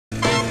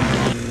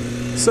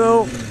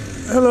So,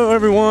 hello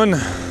everyone.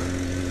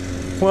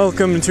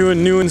 Welcome to a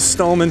new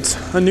installment,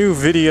 a new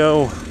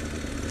video.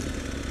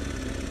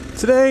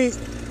 Today,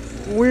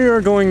 we're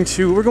going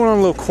on a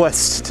little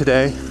quest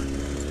today.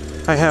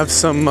 I have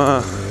some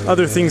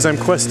other things I'm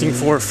questing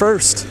for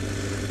first.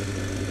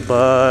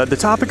 But the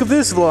topic of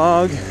this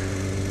vlog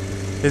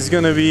is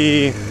going to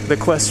be the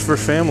quest for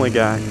Family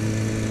Guy.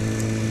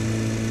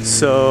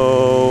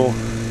 So,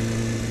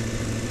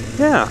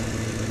 yeah,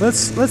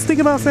 let's think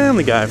about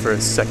Family Guy for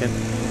a second.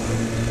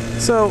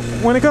 So,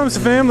 when it comes to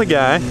Family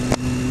Guy,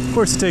 of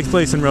course it takes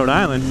place in Rhode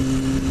Island.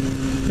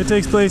 It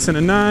takes place in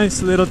a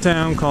nice little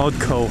town called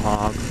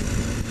Quahog,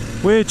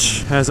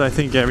 which, as I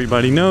think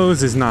everybody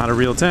knows, is not a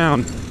real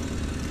town.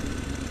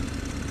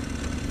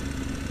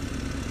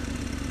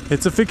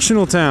 It's a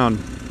fictional town.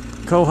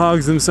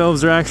 Quahogs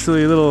themselves are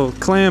actually little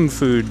clam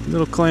food,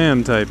 little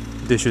clam type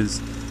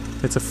dishes.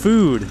 It's a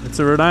food. It's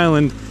a Rhode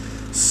Island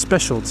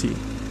specialty.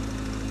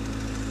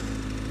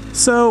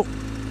 So,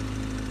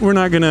 we're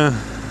not gonna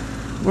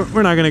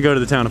go to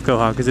the town of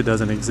Quahog because it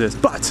doesn't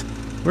exist. But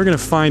we're gonna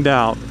find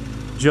out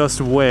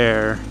just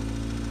where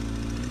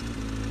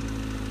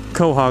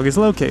Quahog is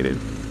located.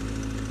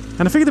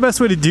 And I figured the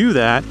best way to do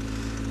that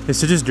is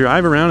to just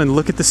drive around and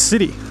look at the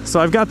city. So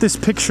I've got this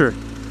picture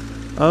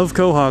of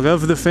Quahog,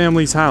 of the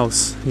family's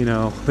house, you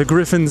know, the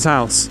Griffin's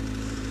house.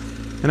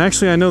 And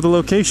actually I know the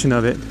location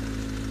of it.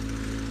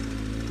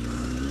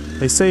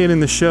 They say it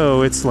in the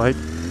show, it's like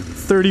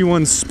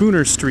 31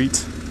 Spooner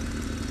Street.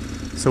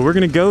 So we're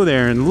gonna go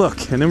there and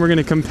look, and then we're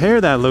gonna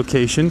compare that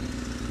location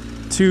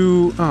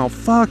to, oh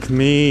fuck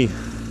me.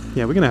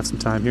 Yeah, we're gonna have some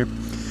time here.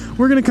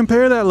 We're gonna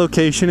compare that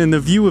location and the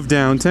view of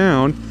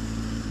downtown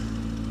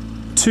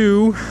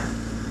to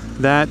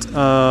that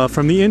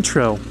from the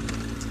intro.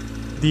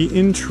 The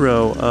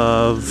intro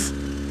of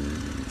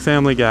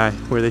Family Guy,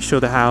 where they show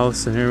the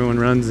house and everyone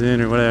runs in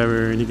or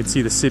whatever, and you can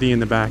see the city in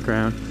the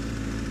background.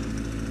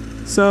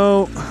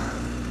 So,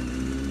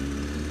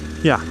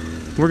 yeah.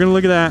 We're going to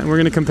look at that, and we're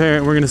going to compare it,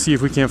 and we're going to see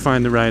if we can't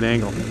find the right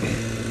angle.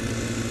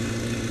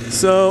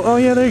 So, oh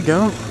yeah, there you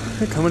go.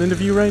 They're coming into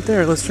view right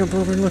there. Let's jump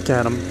over and look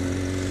at them.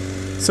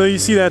 So you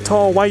see that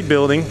tall white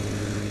building,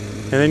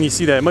 and then you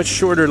see that much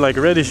shorter, like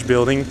reddish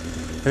building,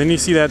 and then you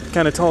see that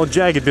kind of tall,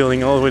 jagged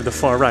building all the way to the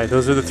far right.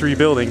 Those are the three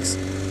buildings.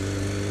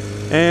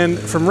 And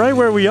from right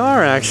where we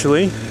are,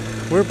 actually,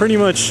 we're pretty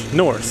much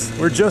north.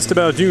 We're just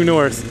about due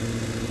north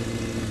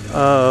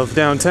of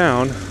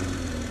downtown.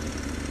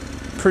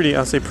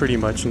 I'll say pretty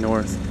much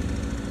north.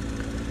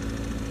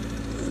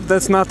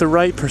 That's not the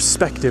right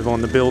perspective on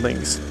the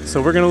buildings.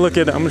 So we're gonna look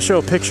at, I'm gonna show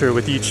a picture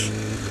with each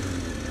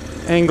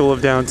angle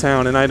of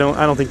downtown, and I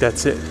don't think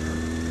that's it.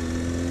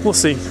 We'll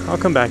see, I'll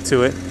come back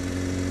to it.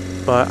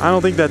 But I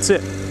don't think that's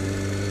it.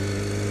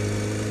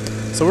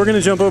 So we're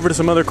gonna jump over to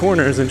some other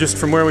corners, and just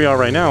from where we are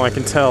right now, I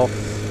can tell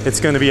it's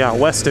gonna be out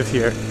west of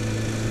here.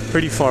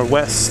 Pretty far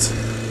west.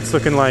 It's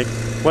looking like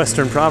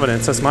Western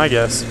Providence, that's my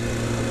guess.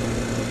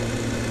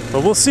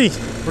 But we'll see.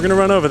 We're gonna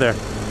run over there.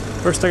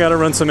 First I gotta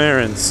run some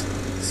errands.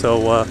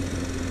 So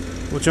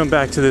we'll jump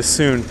back to this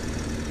soon.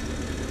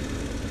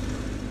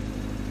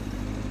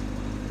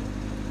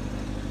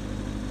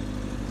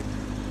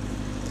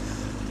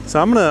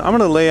 So I'm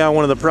gonna lay out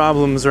one of the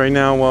problems right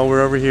now while we're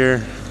over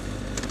here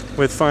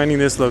with finding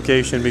this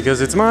location,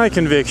 because it's my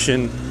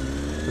conviction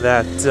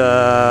that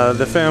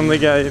the Family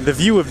Guy, the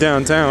view of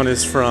downtown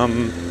is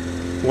from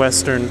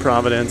Western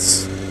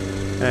Providence,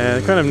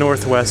 and kind of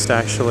northwest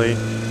actually.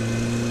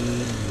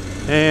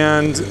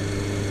 And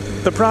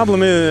the problem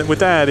with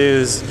that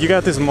is you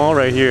got this mall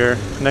right here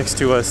next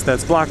to us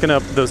that's blocking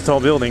up those tall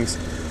buildings.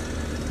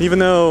 Even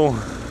though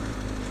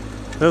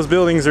those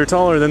buildings are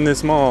taller than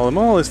this mall, the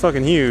mall is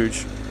fucking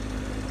huge.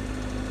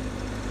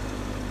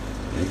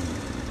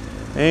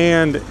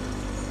 And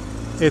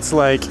it's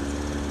like,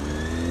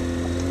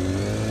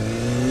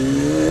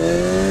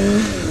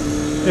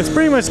 it's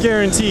pretty much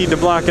guaranteed to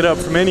block it up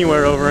from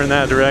anywhere over in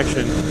that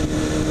direction.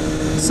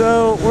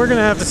 So we're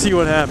gonna have to see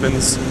what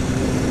happens.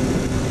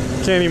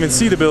 Can't even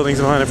see the buildings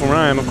behind it from where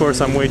I am. Of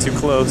course, I'm way too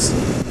close.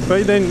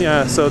 But then,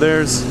 yeah, so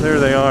there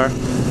they are.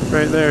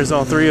 Right there's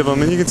all three of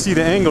them. And you can see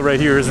the angle right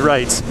here is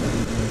right.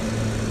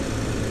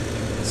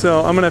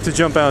 So I'm going to have to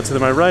jump out to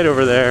my right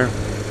over there,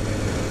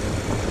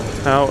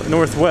 out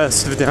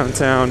northwest of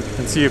downtown,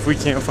 and see if we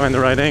can't find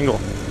the right angle.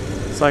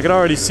 So I can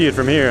already see it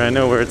from here. I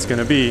know where it's going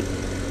to be.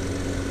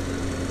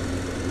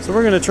 So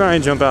we're going to try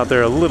and jump out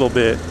there a little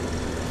bit.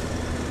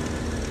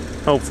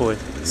 Hopefully.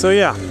 So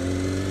yeah,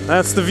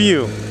 that's the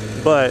view.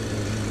 But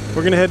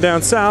we're going to head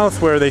down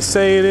south where they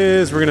say it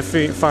is. We're going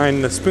to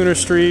find the Spooner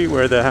Street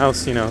where the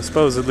house, you know,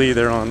 supposedly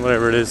they're on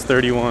whatever it is,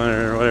 31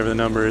 or whatever the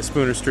number is,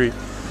 Spooner Street.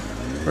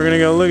 We're going to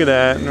go look at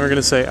that, and we're going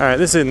to say, alright,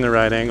 this isn't the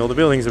right angle. The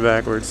buildings are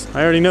backwards.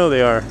 I already know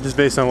they are, just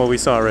based on what we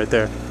saw right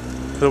there.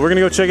 So we're going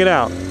to go check it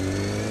out.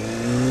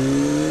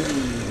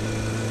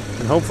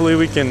 And hopefully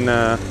we can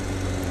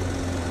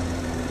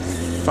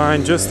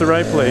find just the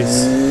right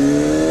place.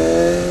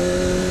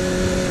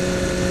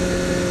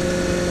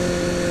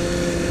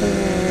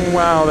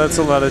 Wow, that's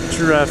a lot of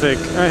traffic.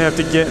 I have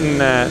to get in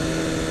that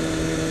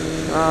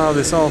Oh,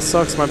 this all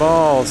sucks my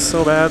balls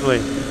so badly.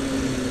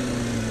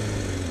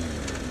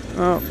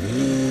 Oh,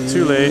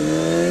 too late.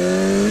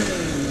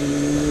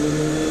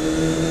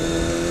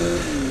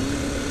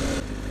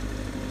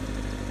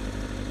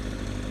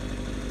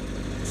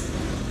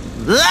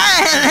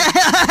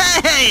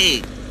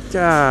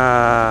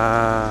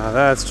 God,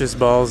 that's just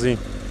ballsy.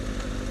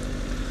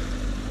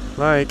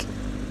 Like,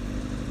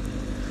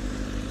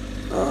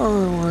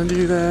 oh, I don't want to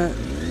do that.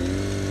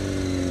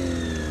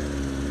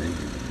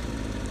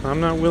 I'm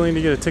not willing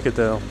to get a ticket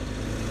though.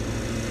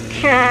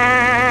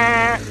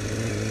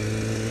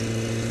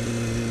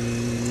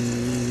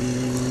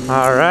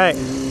 Alright.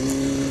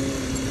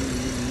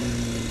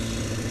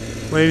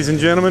 Ladies and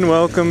gentlemen,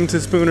 welcome to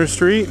Spooner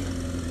Street.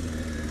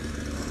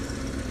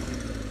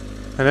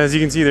 And as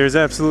you can see, there's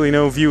absolutely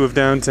no view of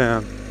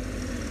downtown.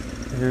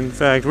 In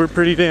fact, we're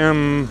pretty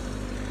damn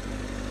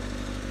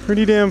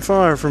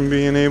far from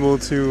being able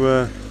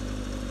to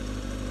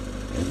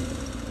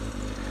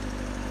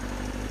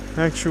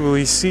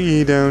actually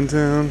see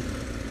downtown.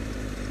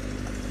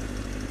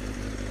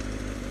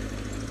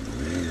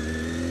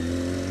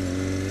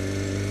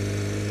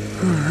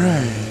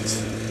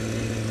 Alright.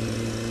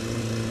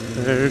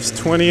 There's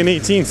 20 and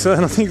 18, so I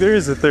don't think there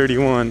is a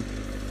 31.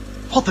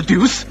 What the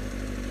deuce?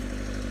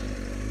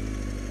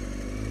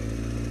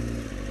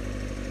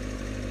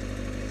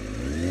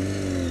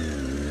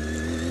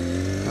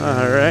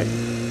 Alright.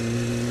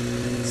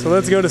 So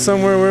let's go to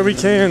somewhere where we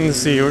can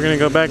see. We're gonna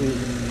go back and...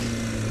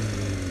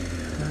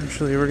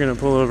 Actually, we're gonna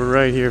pull over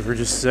right here for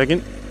just a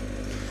second.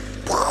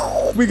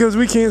 Because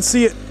we can't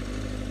see it.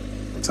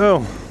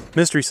 So,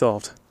 mystery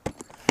solved.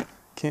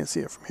 Can't see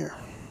it from here.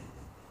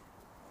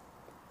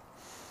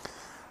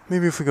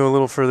 Maybe if we go a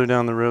little further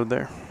down the road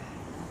there.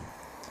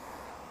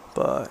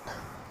 But,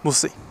 we'll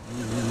see.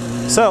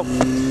 So,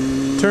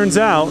 turns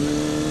out...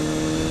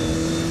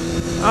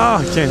 Oh,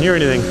 I can't hear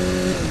anything.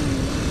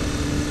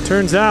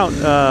 Turns out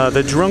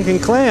the Drunken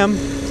Clam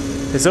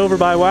is over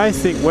by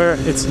where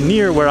it's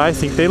near where I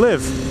think they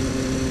live.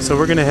 So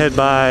we're gonna head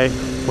by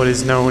what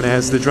is known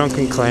as the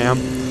Drunken Clam,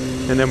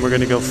 and then we're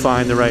gonna go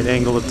find the right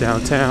angle of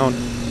downtown.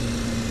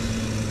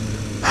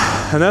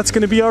 And that's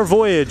gonna be our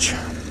voyage.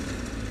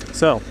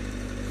 So,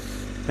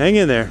 hang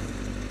in there.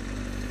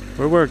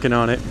 We're working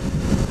on it.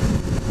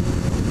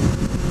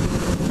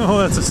 Oh,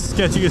 that's the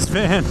sketchiest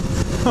van.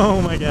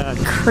 Oh my god.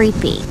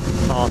 Creepy.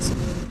 Awesome.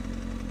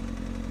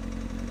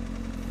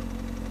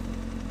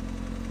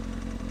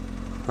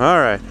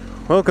 Alright,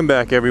 welcome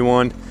back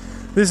everyone.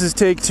 This is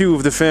take 2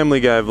 of the Family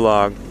Guy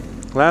vlog.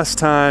 Last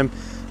time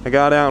I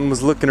got out and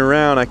was looking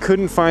around, I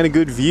couldn't find a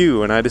good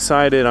view, and I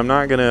decided I'm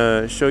not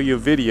gonna show you a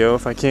video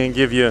if I can't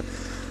give you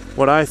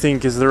what I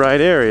think is the right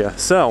area.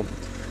 So,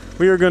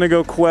 we are gonna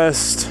go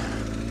quest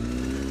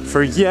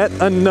for yet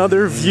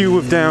another view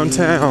of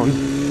downtown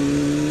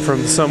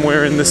from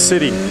somewhere in the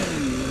city.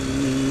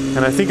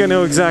 And I think I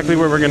know exactly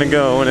where we're gonna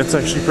go, and it's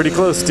actually pretty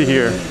close to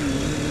here.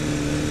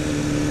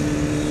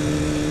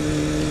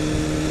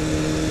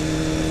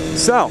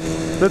 So,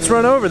 let's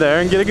run over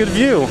there and get a good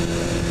view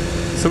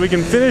so we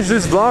can finish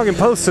this vlog and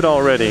post it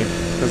already,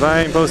 because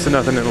I ain't posted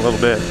nothing in a little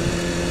bit.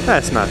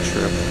 That's not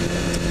true.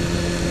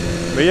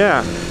 But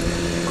yeah,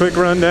 quick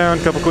rundown,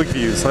 couple quick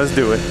views. Let's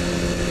do it.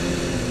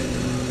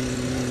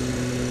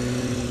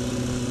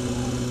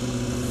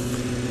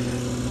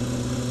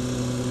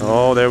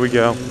 Oh, there we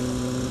go.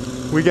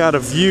 We got a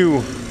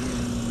view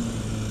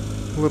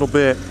a little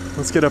bit.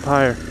 Let's get up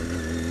higher.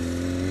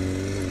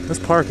 Let's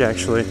park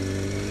actually.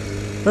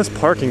 Let's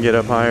park and get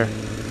up higher.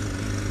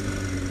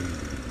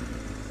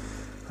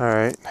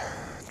 Alright,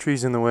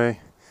 trees in the way,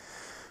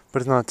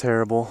 but it's not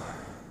terrible.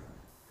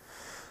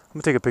 I'm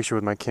gonna take a picture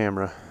with my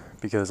camera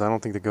because I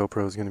don't think the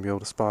GoPro is gonna be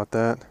able to spot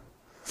that.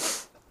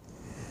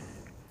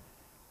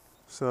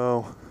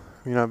 So,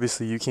 I mean,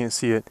 obviously you can't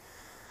see it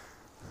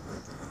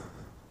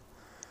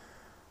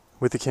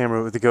with the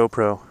camera, with the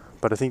GoPro,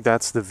 but I think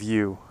that's the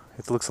view.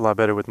 It looks a lot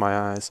better with my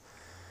eyes.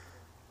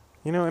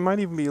 You know, it might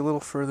even be a little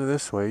further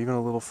this way, even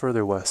a little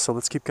further west, so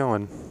let's keep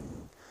going.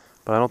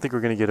 But I don't think we're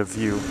going to get a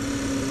view.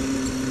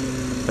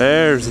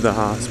 There's the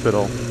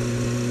hospital.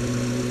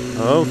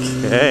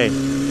 Okay.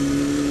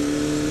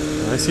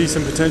 I see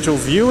some potential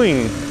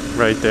viewing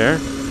right there.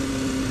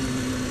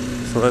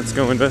 So let's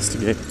go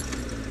investigate.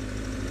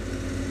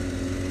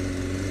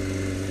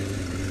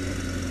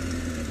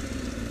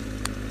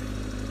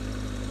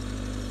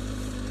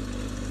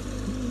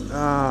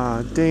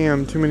 Ah,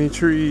 damn, too many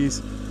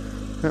trees.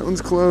 That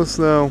one's close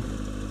though.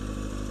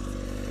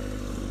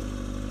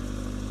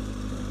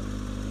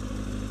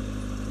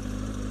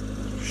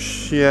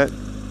 Shit.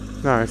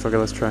 Alright, fuck it,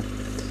 let's try. Oh,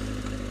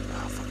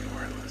 fucking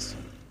worthless.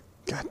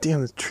 God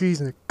damn, the trees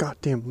and the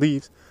goddamn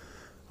leaves.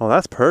 Oh,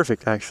 that's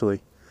perfect,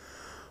 actually.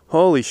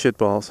 Holy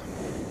shitballs.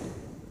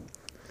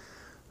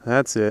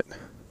 That's it.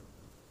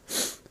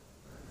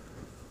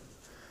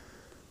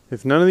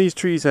 If none of these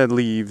trees had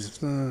leaves,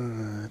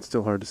 it's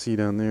still hard to see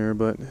down there,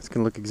 but it's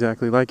gonna look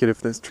exactly like it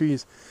if there's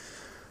trees.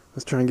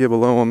 Let's try and get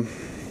below them.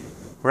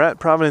 We're at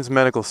Providence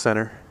Medical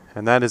Center,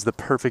 and that is the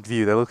perfect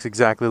view. That looks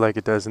exactly like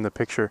it does in the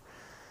picture.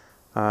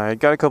 I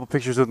got a couple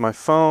pictures with my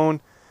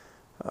phone.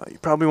 You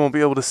probably won't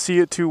be able to see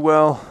it too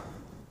well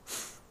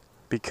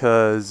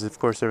because, of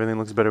course, everything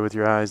looks better with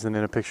your eyes than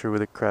in a picture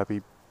with a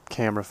crappy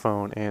camera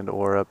phone and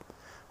or a,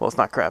 well, it's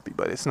not crappy,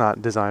 but it's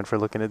not designed for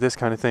looking at this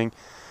kind of thing,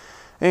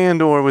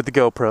 and or with the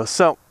GoPro.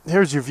 So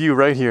here's your view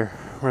right here.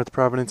 We're at the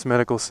Providence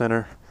Medical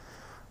Center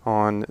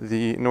on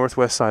the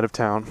northwest side of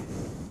town.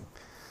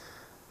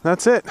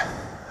 That's it.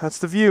 That's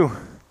the view.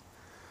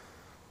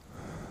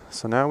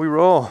 So now we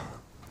roll.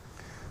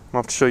 I'm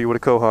gonna have to show you what a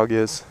quahog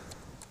is,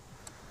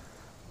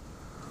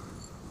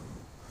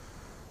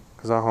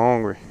 because I'm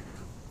hungry.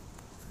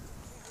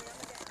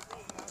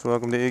 So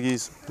welcome to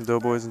Iggy's,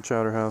 Doughboys and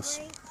Chowder House.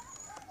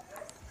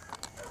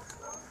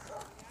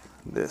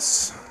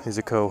 This is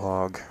a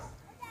quahog,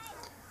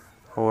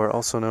 or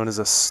also known as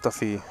a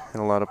stuffy in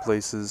a lot of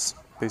places.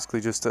 Basically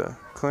just a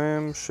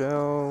clam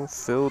shell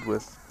filled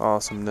with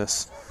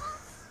awesomeness.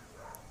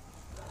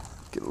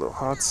 Get a little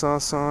hot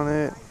sauce on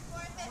it,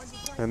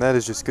 and that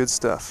is just good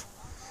stuff.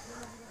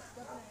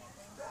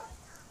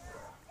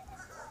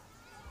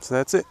 So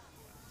that's it.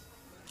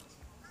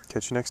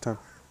 Catch you next time.